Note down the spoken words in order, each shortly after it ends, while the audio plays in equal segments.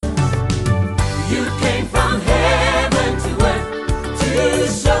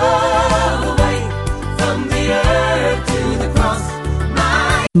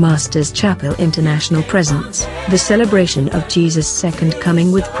Masters Chapel International presents the celebration of Jesus' second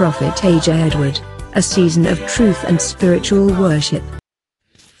coming with Prophet A.J. Edward, a season of truth and spiritual worship.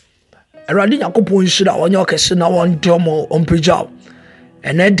 Eradi Yakupon shida wanyo kese na wandomo ompijao.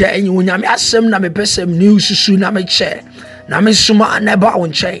 Enede enyi unyami asem na mepesem news susu na meche. Na mesuma neba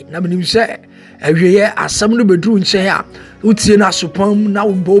onche. Na minimse ewiye asem no bedru nche ya. Utie na supam na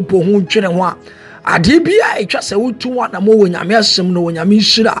ubopo hu twene ho. Ade bia etwa se wutu wa na mo wonyame asem no wonyame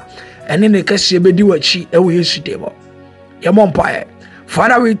shira. Ene ne kese bedi wachi ewo Yesu debo. Yemompae.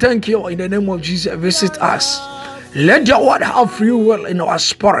 Father, we thank you in the name of Jesus. Visit us. Let your word have free will in our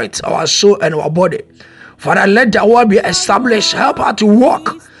spirit, our soul, and our body. Father, let your word be established. Help us to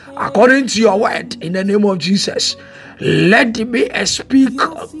walk according to your word in the name of Jesus. Let it be a speak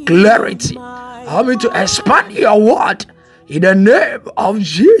clarity. Help me to expand your word in the name of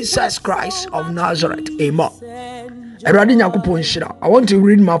Jesus Christ of Nazareth. Amen. I want to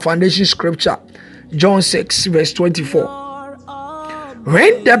read my foundation scripture, John 6, verse 24.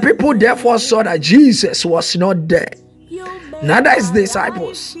 When the people therefore saw that Jesus was not there, neither his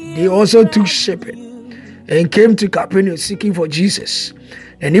disciples, they also took shipping and came to Capernaum seeking for Jesus.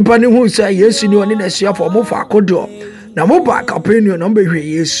 And anybody who said yes, you know, in the sea for more for Kodo, now move back Capernaum, number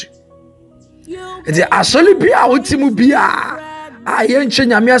yes. And the Asoli Bia, Utimu Bia, I ain't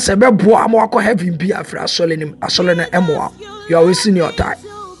changing a mere Sebebo, I'm walking heavy Bia for a solid Emoa. You are wasting your time.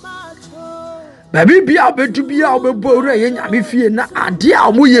 Baby bia obedu bia obebore ye nyame fie na ade a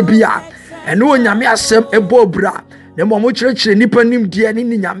mo ye bia ene o nyame asem ebobra na mo kyerɛkyerɛ nipa nim de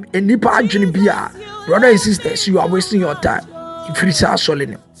ne nyame nipa adwene bia. Brother and sisters, you are wasting your time if you say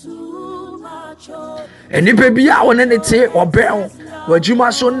solid. And nipa bia won ne te obel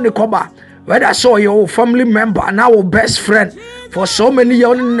wajuma so ne koba whether so your family member now our best friend for so many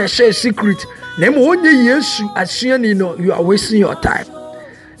years in a share secret na mo onye Yesu asuani no, you are wasting your time.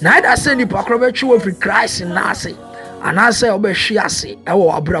 Neither say ni pakrobe chiwo free Christ nase anase obehwe ase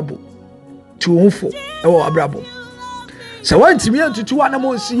ewo abrabo tuunfo ewo abrabo se wantimi antutu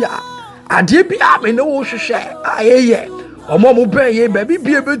anamo nsi a ade bia me ne wo hwehwe ayeye omo mo peye baby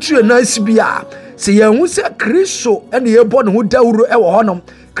bia betu nase bia se yehu se Kristo ene yebo ne ho dawuro ewo honom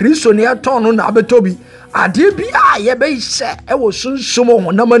Kristo ne yeton no na abetobi ade bia ye be hye ewo sunsun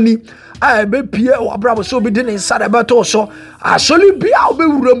honamani a be pie o abrabo so bi de ne nsada beto so asoli bia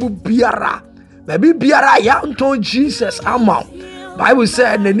obewura mu biara baby biara ya nton Jesus ama Bible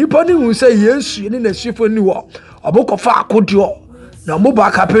said na nipa ni hu say Yesu ni na sifo ni wo obokofa akodio na mo ba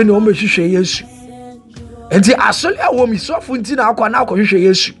kape ni o mehwehwe Yesu enti asoli awo mi sofo nti na akwa na akohwehwe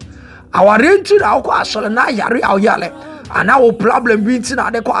Yesu aware nti na akwa asoli na yare awyale ana wo problem bi nti na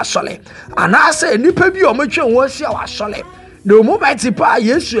de kwa asoli ana say nipa bi o metwe ho asia wa asoli no moment pa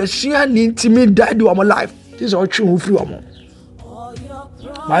Yesu asua ni ntimi died of my life. This is all true free omo.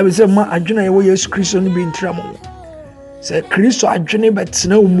 Bible say ma adwena ye wo Yesu Kristo ni bi ntramo. Say Kristo adwene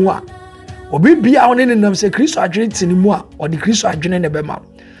betena mu a obi bia won ne nam say Kristo adwene tini mu a odi Kristo adwene ne bema.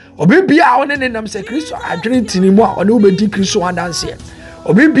 Obi bia won ne nam say Kristo adwene tini mu a oni obedi Kristo adanse.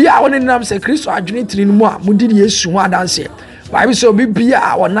 Obi bia won ne nam say Kristo adwene tini mu a mudi Yesu ho adanse. Bible say obi bia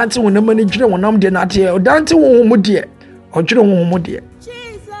wonante wonam ne dwene wonam de nate odante won mu de Ojiro wo de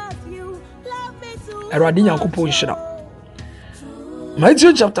Eradi Yakupon shira.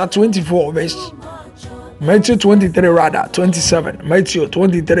 Matthew chapter 24 verse Matthew 23 rather 27. Matthew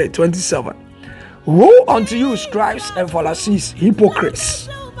 23 27. Woe unto you, scribes and Pharisees, hypocrites,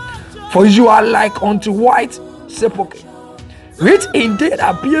 for you are like unto white sepulchre, which indeed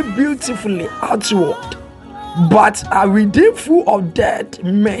appear beautifully outward, but are within full of dead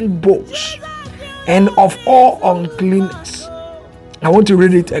men's bones and of all uncleanness. I want to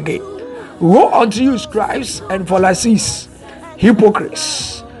read it again. Woe unto you, scribes and Pharisees,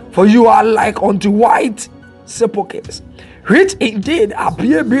 hypocrites, for you are like unto white sepulchres, which indeed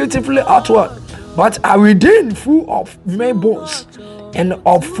appear beautifully outward, but are within full of men's bones and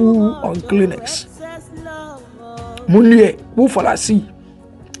of full uncleanness. Munye, who Pharisee,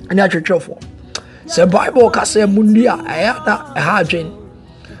 and your church for. The Bible can say Mundia, ayata ahajin.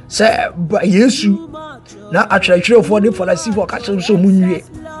 Say Yesu na atwetwe for the Pharisee for catch so munwie.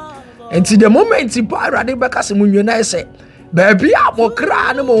 Enti the moment ti pa rade be kase munwie na say baby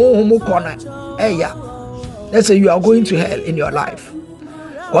abokra na mo honhom kona eya. Let's say you are going to hell in your life.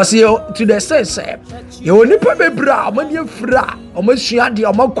 Cause you to the sense you only pa bebra amani afra omasua de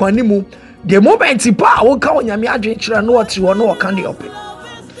omakwani mu the moment ti pa wo ka onyame adwen kire na wote wo na wo kan de ope.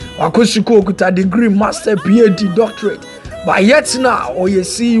 Wakosuko okuta degree, master, PhD, doctorate. But yet now, or you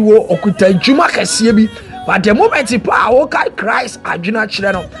see, okuta juma kasiye bi. But the moment pa wo kai Christ adwena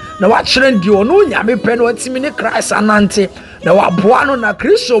kire no. Na wa kire ndi ono nyame pe no atimi ne Christ anante. na waboa no na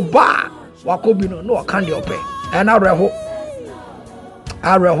Kristo ba wakobi no no kan de ope na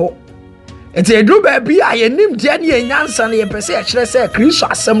areho enti edu ba bi a yenim de ne yansa na yepese e kire se Kristo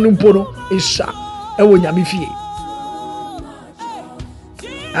asem no mpo no esha e wo nyame fie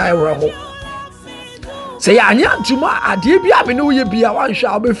areho say anya ntuma ade bi a me no ye bia wan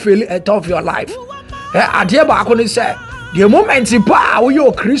hwa obe fail a of your life ade ba ko ni say the moment pa wo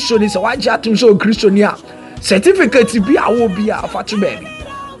yo Kristo ni say wan ja tum so Kristo ni a certificate bi a wo bi a fatu baby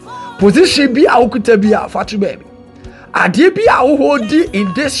position bi a wo kuta bi a fatu baby ade bi a wo hold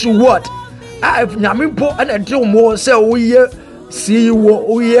in this world nyame po na de mo say wo ye CEO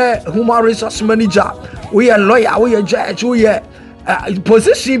wo ye human resource manager wo ye lawyer wo ye judge wo ye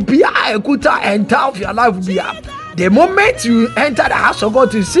position be a kuta enter of your life be the moment you enter the house of God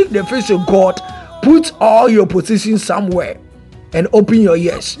to seek the face of God, put all your positions somewhere and open your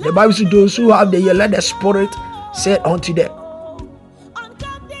ears. The Bible says those who have the ear, let the Spirit say unto them.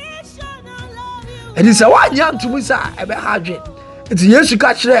 And it's a one young to me, sir. Ebe hadrin. It's yes you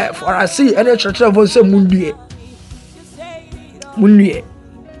catch there for I see any church for say munduye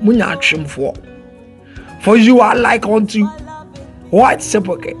munya trim for you are like unto white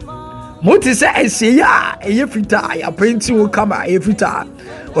sepulchre. Moti say ese ya eye fita ya painting wo kama eye fita.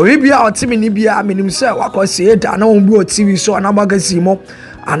 Obi bia otimi ni bia menim say wakose da na won bi o TV so na magazine mo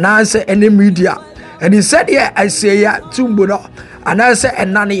ananse any media. And he said yeah ese ya tumbo no ananse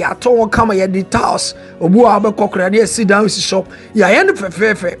enane ya to kama ya the house obu abekokra na sit down si shop ya yen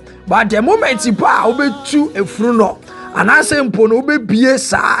fefefe. But the moment you pa obetu efuru no anase mpo no obebie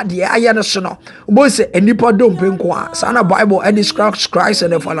saa de aye no so no obo se enipa dompe nko a saa na Bible and describes Christ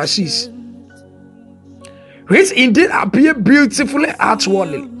and the Pharisees, which indeed appear beautifully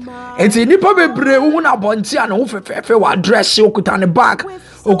outwardly. And enipa bebre hu na bonti an ho fefefe wa dress okuta ne bag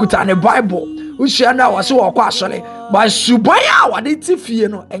okuta ne Bible ushia na wase wo kwa asole ba subaya wa de tifie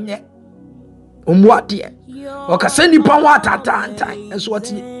no enye omuade okase nipa wa tatantan enso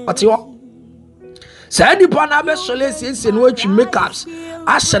wati ho say nipa na be sole siesie no atwi makeups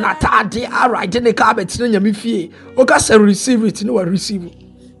asena tade aride ne ka betina nyame fie okase receive it no receive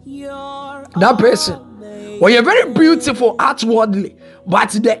that person well you're very beautiful outwardly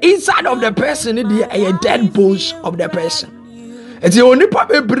but the inside of the person is the dead bones of the person. It's the only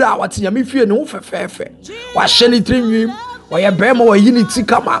papa bra what nyame fie no fefefe wa hye ni trinwim wa ye bema wa yini ti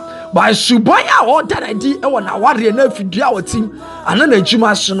kama ba suban a o dana di e wona ware na afidua watim ana na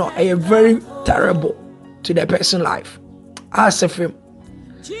adwuma so no e very terrible to the person life as if him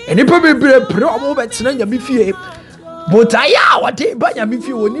any papa bra pro mo betina nyame fie but aya wa de ba nyame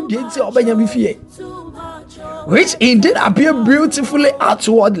fie wonim de nti o ba nyame fie, which indeed appear beautifully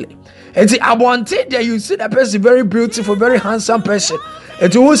outwardly. And see, I wanted that you see that person very beautiful, very handsome person. And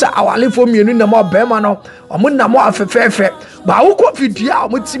to us, our life for me, you know, more Bemano, or Munamo Fefe, but who could fit you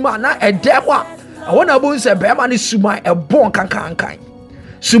out with Timana and Dema? I want to say Beman is Sumai, a bon cancan.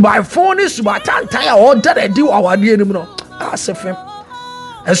 Subai phone is Subai Tantaya, or that I do our dear no. As a film.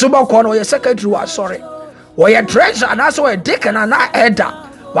 And Suba Corner, your secretary was sorry. Or your treasure, and also a dick and an Edda.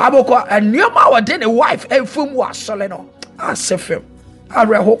 Baboko, and near my dinner wife, and Fum was soleno. As a film. I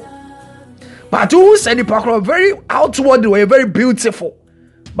hope. But who said the park very outward way, very beautiful,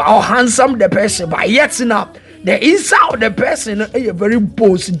 but how handsome the person, but yet now the inside of the person is a very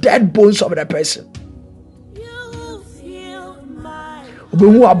bones, dead bones of the person.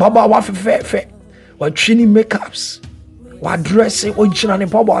 Who are Baba wa fefe, what chini makeups, what dressing, what china and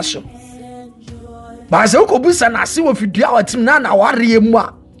pabaso. But as a cobusa na see what you do our team now, what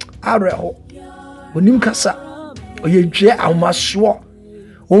riemwa, areho, Unimkasa, or ye jay almost swore.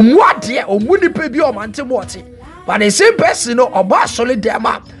 Omwade omuni pebi o mante moti but the same person no oba solid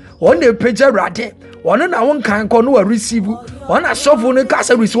dema on the page rade one na won kan ko no receive one asofo no ka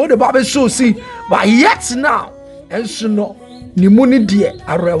say receive the bible so see but yet now enso no ni muni de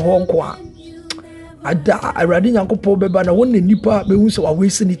areho nko a ada arade nyankopɔ beba na won nipa be hu so wa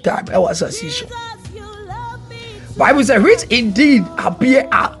waste ni time e was asisho. Bible says which indeed appear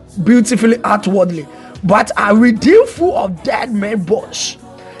beautifully outwardly but are redeemed full of dead men bones.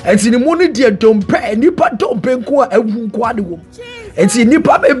 And see the money dear don't pay nipa don't pay kwa ewu kwa de wom. And see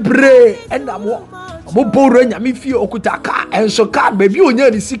nipa bebre and amo boro nyame fie okutaka and so card baby onya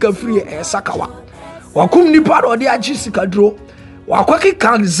ni sika free e sakawa. Wakum nipa do de agi sika dro. Wakwaki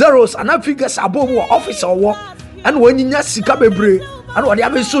kan zeros and figures above office or work and when nya sika bebre and what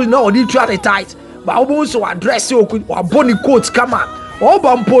dey so na odi try the tight but obo so address wa boni coat kama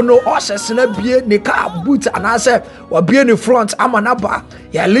Obampo no osesena bie ne car boot anase wa bie ne front amanaba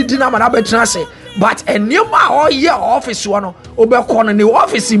ya leading amanaba transe but enema all year office one obekọ no ne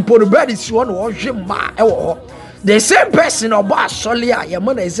office impo no bed si one wo hwe ma e wo the same person or boss solely a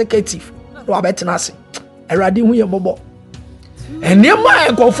your executive no abetena se erade hu ye bobo enema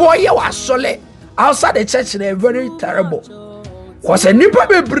enkofo ye wa sole outside the church they very terrible cause enipa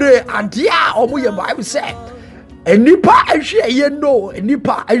bebre ade a omo ye Bible say enipa ahwe ye no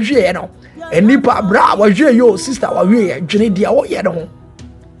enipa ahwe ye no enipa bra wa hwe yo sister wa hwe ye dwene dia wo ye no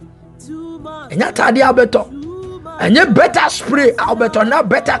enya tade abeto enye better spray abeto na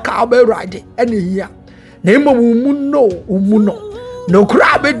better car be ride ene hia na imomu no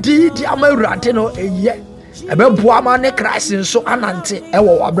kura be di amarade no eye ebe boa ma ne Christ nso anante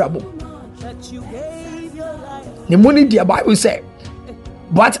ewo wabrabo ni muni the Bible say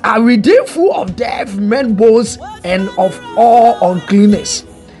but are redeemed full of death, men, bones, and of all uncleanness.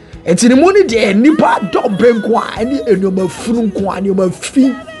 It's in the money there, nipa don't bring kwa, any enoma fun kwa, enoma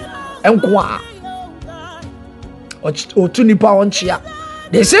fi, and kwa. Or two nipa on chia.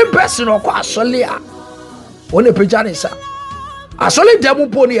 The same person or kwa solia. On a pejanisa. A solid demo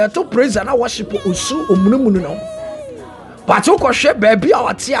pony to praise and worship usu umuno. But to koshe baby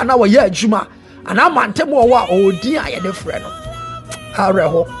our tea and our year juma, and I'm antemo wa o dear and friend.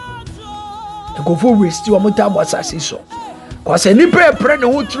 Hareho go for waste you amota wasasi so cause any pray no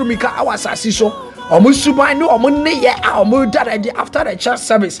who through me ka awasasi so omusuban no omne ye omu dada after the church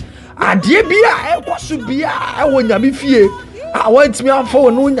service ade bia ekoso bia ewo nyame fie awantimi amfo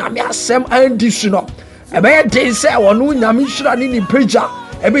no nyame asem andi su no ebe den say wono nyame hira ni peja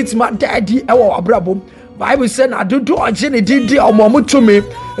ebetima dadi ewo abrabom Bible say na dodo oje ne didi omomutumi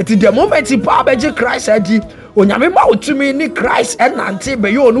eti the moment pa beje Christ adi onyame ma otumi ni Christ enante be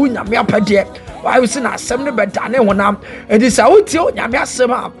yo no nyame apade Bible say na asem ne bedane honam edi sa oti onyame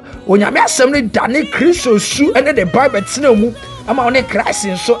asem a onyame asem ne dane Kristo su ene the Bible tena mu ama one Christ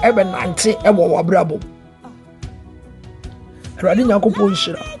nso ebe nante ebo wabrabo Erade Yakobon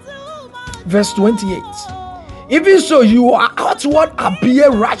shira verse 28 even so you are outward appear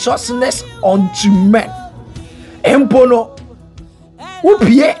righteousness unto men empono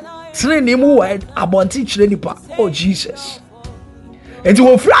upie training mu word abonti chire nipa oh Jesus enti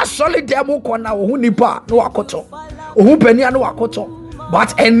wo fra solid demo kona wo hu nipa no wakoto wo hu pani no wakoto but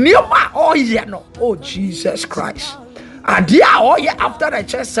enioma oh yeah no oh Jesus Christ adia oh yeah after the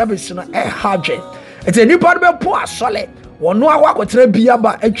church service no e hadwe enti nipa be po asole wono akotra bia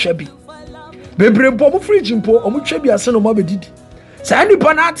ba atwa bi bebre mpo mu fridge mpo omu twa bi ase no ma bedidi sa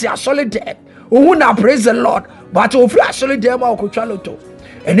nipa na ati asole de wo na praise the Lord but wo fra asole de ma okotwa loto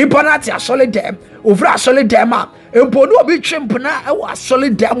enipa na ati asole dem ofra asole dem a empo no obi twempna e wa asole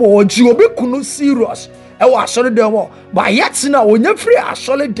dem o ji obi kunu serious e wa asole dem o ba yet na onya free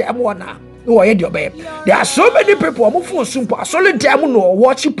asole dem na wo ye de obey there are so many people who fo sumpo asole dem no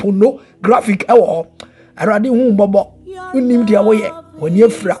watch puno graphic e wo arade hu bobo unim de wo ye woni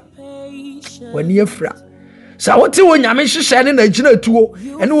afra sa woti wo nyame hyehyɛ ne na gina tuo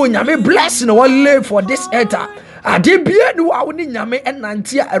ene wo nyame bless na wo live for this earth ade bia ni wa woni nyame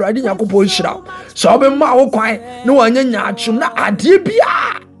enante a Erade Yakobon hira so be ma wo kwan ne wanya nyaachum na ade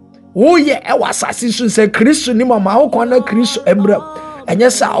bia wo ye e wasase so se Kristo ni mama wo kwan na Kristo emra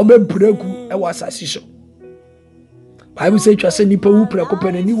enye sa obebragu e wasase so Bible say twa se nipa wu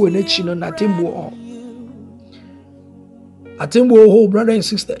prekope na ni wo na chi no na tembo ho brothers and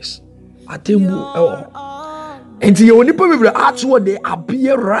sisters atembo enti ye onipa bibra outward they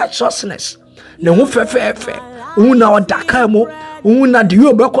appear righteousness ne ho fefefe una odaka mo una de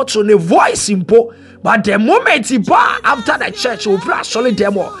you bekoto ne voice impo but the moment he ba after the church we feel solid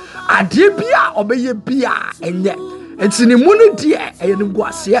demo ade bia obeye bia enye enti ne mu ne de eye ne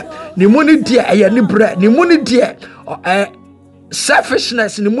guase ne mu ne de eye ne bre ne mu ne de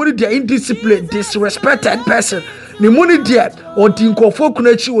selfishness ne mu ne de indiscipline disrespected person ni muni die odinkofo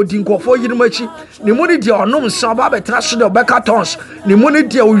kunachi odinkofo yirimachi ni muni die onom nsa ba betra so de obeka tons ni muni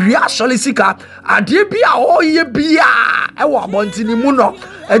die owi asole sika ade bia oye bia e wo abonti ni mu no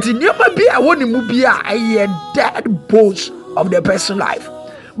enti niema bia wo ni mu bia e dead bones of the person life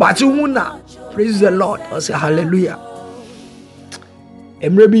but who na praise the Lord or say hallelujah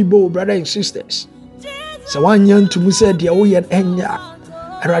emre bo brothers and sisters so one yan to mu say dia wo ye enya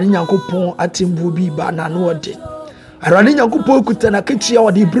Erade Yakobon atimbu bi ba na no ode Erade Yakobon kutana ketia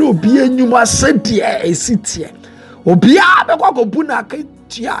ode bre obi enyuma sede esitie obi a bekokobu na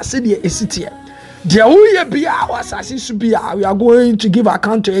ketia sede esitie de wo ye bia wasase su bia we are going to give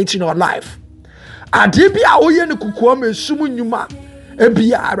account to it in our life ade bia wo ye ne kukuo mesum nyuma e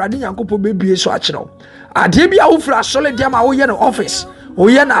bia Erade Yakobon be bie so akere ade bia wo fra solid dem a wo ye no office wo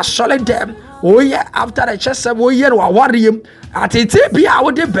ye na solid dem oh yeah after the church oh yeah wa wariem atete bia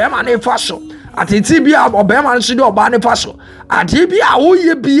wo de bema na faso atete bia obema nso de oba na faso ade bia wo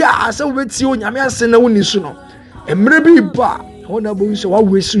ye bia ase wo beti onyame ase na woni su no emre bi ba wona bo so wa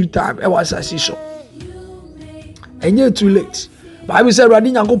waste time e was asisi enye too late. Bible say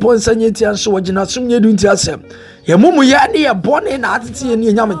Awurade Nyankopɔn nsanye tia so wagina som nye du nti asɛm ye mumu ye ne ye bɔne na atete ye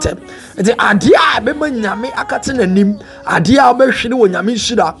ne nyametem enti ade a beba nyame akate nanim ade a obɛhwere wo nyame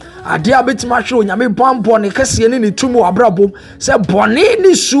hyira ade a betima hwere wo nyame bɔnbɔ ne kɛse ne ne tumu abrabom sɛ bɔne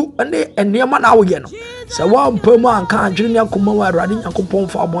ne su ne enema na wo ye no sɛ wa mpamu anka adwene ne akoma wa Awurade Nyankopɔn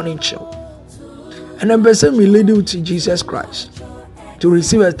fa bɔne nkyɛw. And then person will lead you to Jesus Christ to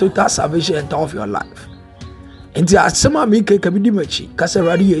receive a total salvation and of your life. And the asema mi ke kabidi machi kase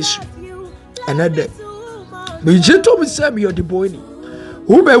Awurade Yesu enede me jeto me say me odi boy ni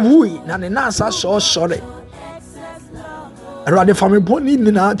wo be wui na ne nansa so sorry Awurade family boni ni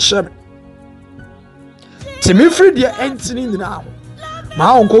na chere ti me free dia entini ni na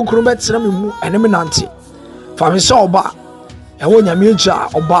ma on konkro betre me mu ene me nante family so oba ewo nyame eja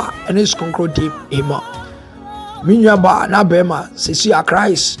oba ene konkro deep ema minwa ba na bema sesi a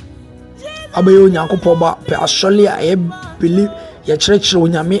Christ abaye onyankopɔ ba pe asole a e believe ye kyerɛkyerɛ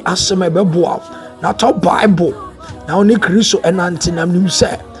onyame asɛm ebeboa na to Bible na oni Kristo enante nam nim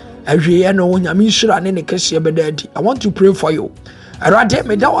sɛ ahweye no onyame hyira ne ne kɛse bedadi. I want to pray for you. Awurade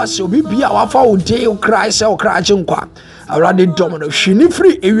me da wase obi bia wafa wo de o Christ o kraje nkwa Awurade dom no hwini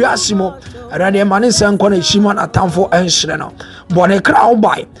free ewiase mo Awurade ma ne sɛ nkɔ na hima na tamfo enhyere no bɔne kra wo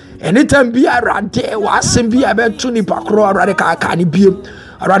bai anytime bia Awurade wasɛm bia beto ni pakro Awurade ka ne biem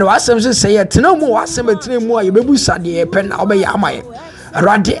Awurade wasɛm sɛ ye tena mu wasɛm tena mu a yebebu sade ye pen na obɛyɛ amaye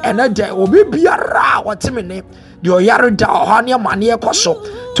Awurade enede obi biara wɔteme ne de oyare da ɔha ne amane ekoso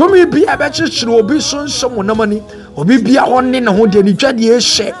tomi bia bɛkyekyere obi so nsom namani obi bia honne ne ho de ne dwade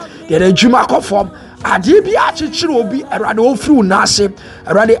ehye de adwuma kɔfom ade bia akyekyere obi Awurade ofiri na ase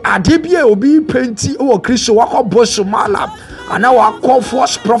Awurade ade bia obi penti wɔ Kristo wakɔbɔ so mala ana wakɔ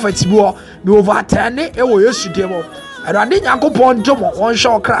false prophet bi overturn e wɔ Yesu demo Awurade Nyankopɔn domo wɔn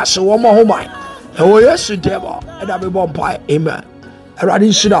hwɛ okrase wɔn mo homai e wɔ Yesu demo ɛda be bɔ mpa amen Awurade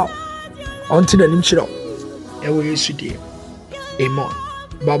nhyira ɔnte na nim kyerɛ e wɔ Yesu demo amen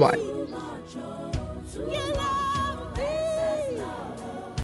bye bye.